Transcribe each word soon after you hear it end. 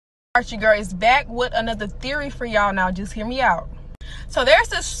Archie Girl is back with another theory for y'all. Now just hear me out. So there's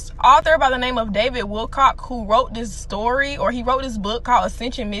this author by the name of David Wilcock who wrote this story, or he wrote this book called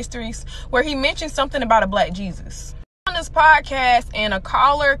Ascension Mysteries, where he mentioned something about a black Jesus. On this podcast, and a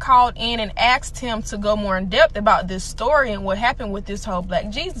caller called in and asked him to go more in depth about this story and what happened with this whole black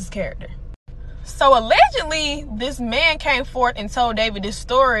Jesus character. So allegedly, this man came forth and told David this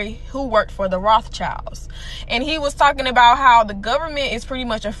story, who worked for the Rothschilds. And he was talking about how the government is pretty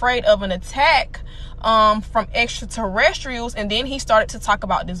much afraid of an attack from extraterrestrials. And then he started to talk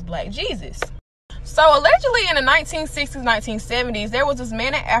about this black Jesus. So allegedly in the 1960s, 1970s, there was this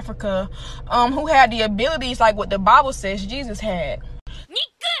man in Africa who had the abilities like what the Bible says Jesus had.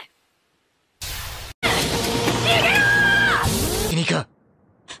 Nika. Nigga.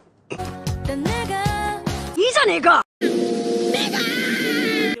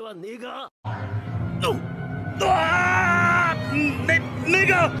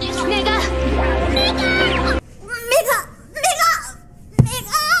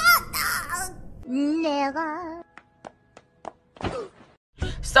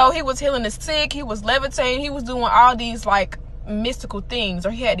 So he was healing the sick, he was levitating, he was doing all these like mystical things,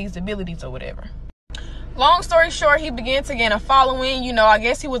 or he had these abilities or whatever. Long story short, he began to gain a following. You know, I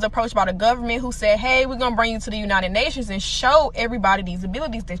guess he was approached by the government who said, hey, we're going to bring you to the United Nations and show everybody these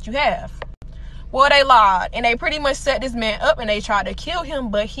abilities that you have. Well, they lied, and they pretty much set this man up and they tried to kill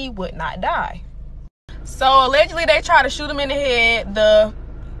him, but he would not die. So allegedly they tried to shoot him in the head. The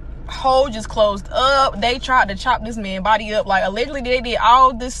hole just closed up. They tried to chop this man's body up. Like, allegedly they did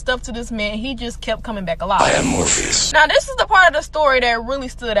all this stuff to this man. He just kept coming back alive. I am Morpheus. Now, this is the part of the story that really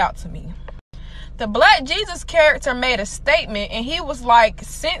stood out to me. The black Jesus character made a statement, and he was like,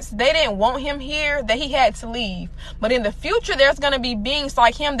 since they didn't want him here, that he had to leave. But in the future, there's going to be beings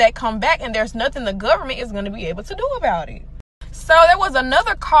like him that come back, and there's nothing the government is going to be able to do about it. So there was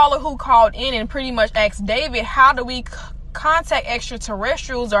another caller who called in and pretty much asked David, how do we contact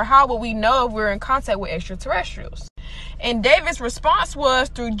extraterrestrials, or how would we know if we're in contact with extraterrestrials? And David's response was,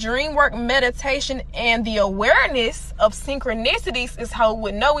 through dream work, meditation, and the awareness of synchronicities is how we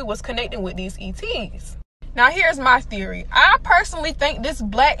would know we was connecting with these ETs. Now here's my theory. I personally think this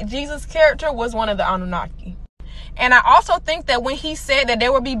black Jesus character was one of the Anunnaki. And I also think that when he said that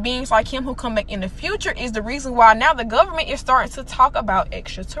there will be beings like him who come back in the future is the reason why now the government is starting to talk about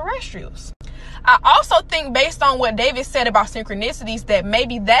extraterrestrials. I also think, based on what David said about synchronicities, that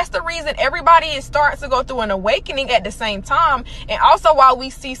maybe that's the reason everybody is starting to go through an awakening at the same time, and also why we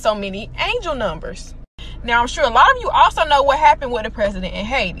see so many angel numbers. Now, I'm sure a lot of you also know what happened with the president in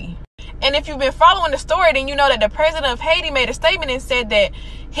Haiti. And if you've been following the story, then you know that the president of Haiti made a statement and said that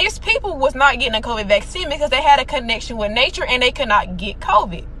his people was not getting a COVID vaccine because they had a connection with nature and they could not get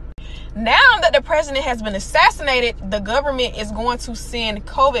COVID. Now that the president has been assassinated, the government is going to send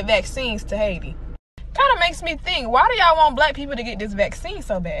COVID vaccines to Haiti. Kind of makes me think, why do y'all want black people to get this vaccine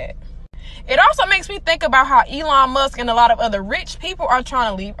so bad? It also makes me think about how Elon Musk and a lot of other rich people are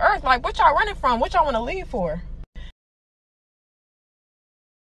trying to leave Earth. Like, what y'all running from? What y'all want to leave for?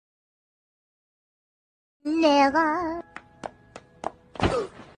 Never.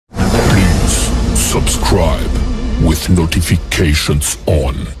 Please subscribe with notifications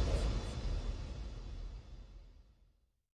on.